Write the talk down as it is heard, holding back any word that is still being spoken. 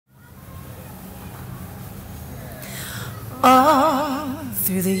All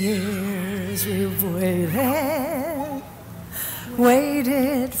through the years we've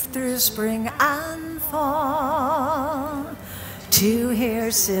waited through spring and fall to hear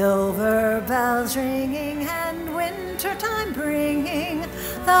silver bells ringing and wintertime bringing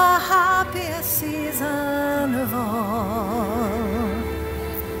the happiest season of all.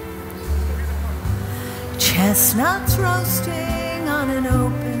 Chestnuts roasting on an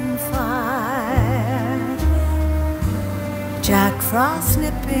open fire, Jack Frost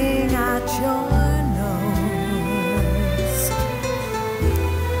nipping at your nose,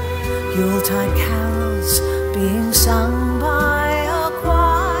 Yuletide carols being sung by a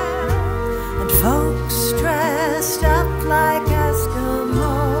choir, and folks dressed up like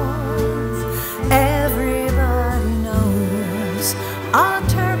Eskimos. Everybody knows a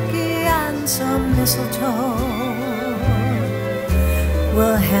turkey and some mistletoe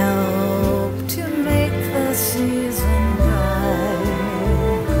will help to make the season bright.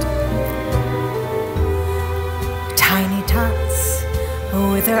 Tiny tots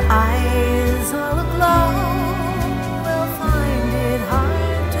with their eyes all aglow will find it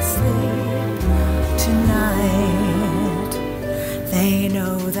hard to sleep tonight. They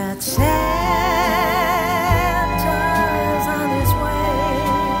know that Santa's on his way.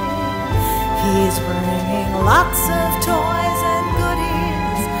 He's bringing lots of toys and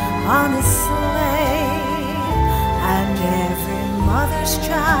goodies on his sleigh, and every mother's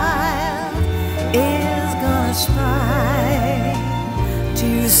child is gonna spy to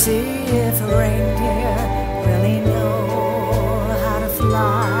see if reindeer really know how to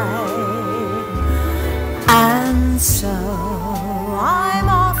fly. And so I'm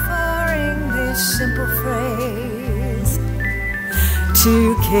offering this simple phrase to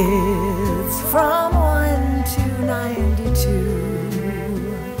kids from 1 to 92.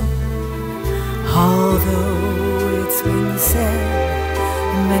 Although it's been said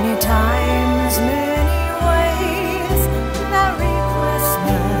many times, many ways, Merry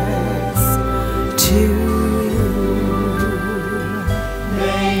Christmas to you.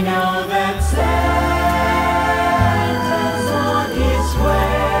 They know that Santa's on his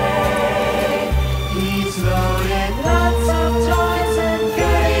way. He's loaded lots of toys and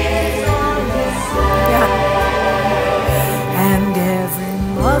goodies on his sleigh. And every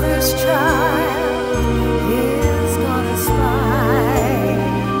mother's child is gonna spy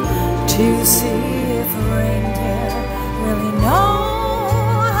to see if reindeer really know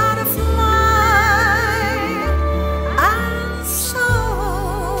how to fly. And so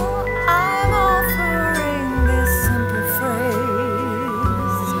I'm offering this simple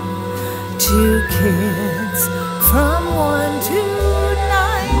phrase to kids from 1 to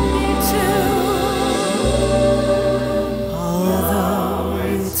 92. Although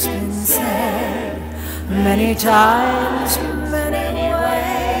it's been said many times,